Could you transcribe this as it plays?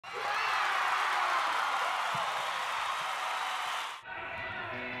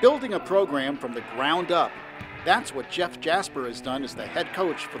Building a program from the ground up. That's what Jeff Jasper has done as the head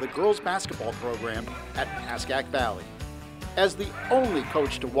coach for the girls basketball program at Pascack Valley. As the only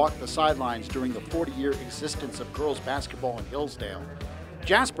coach to walk the sidelines during the 40-year existence of girls basketball in Hillsdale,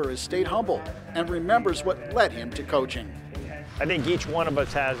 Jasper has stayed humble and remembers what led him to coaching. I think each one of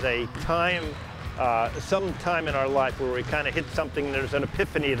us has a time, some time in our life where we kind of hit something, there's an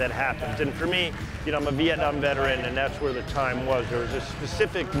epiphany that happens. And for me, I'm a Vietnam veteran, and that's where the time was. There was a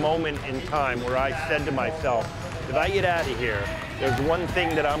specific moment in time where I said to myself, if I get out of here, there's one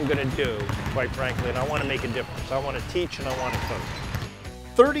thing that I'm going to do, quite frankly, and I want to make a difference. I want to teach and I want to coach.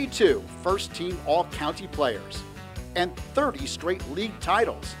 32 first-team All-County players and 30 straight league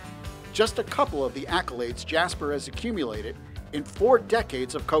titles. Just a couple of the accolades Jasper has accumulated in 4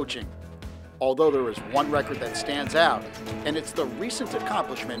 decades of coaching. Although there is one record that stands out, and it's the recent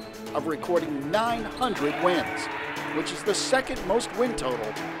accomplishment of recording 900 wins, which is the second most win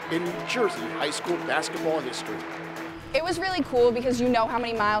total in New Jersey high school basketball history. It was really cool because you know how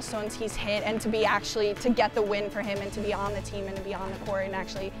many milestones he's hit, and to get the win for him and to be on the team and to be on the court and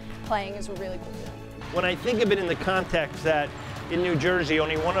actually playing is really cool. When I think of it in the context that in New Jersey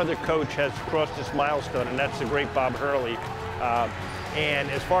only one other coach has crossed this milestone, and that's the great Bob Hurley. And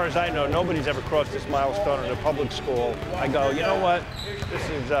as far as I know, nobody's ever crossed this milestone in a public school. I go, you know what? This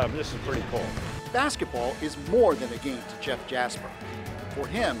is pretty cool. Basketball is more than a game to Jeff Jasper. For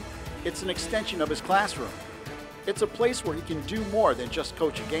him, it's an extension of his classroom. It's a place where he can do more than just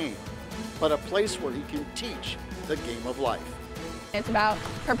coach a game, but a place where he can teach the game of life. It's about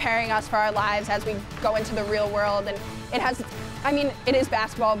preparing us for our lives as we go into the real world, and it is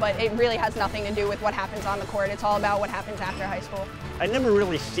basketball, but it really has nothing to do with what happens on the court. It's all about what happens after high school. I never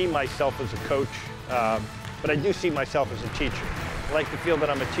really see myself as a coach, but I do see myself as a teacher. I like to feel that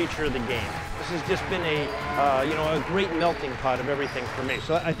I'm a teacher of the game. This has just been a great melting pot of everything for me.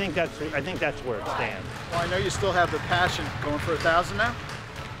 So I think that's where it stands. Well, I know you still have the passion. Going for 1,000 now?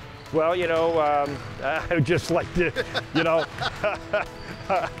 Well, I just like to,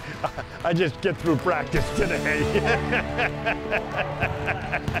 I just get through practice today.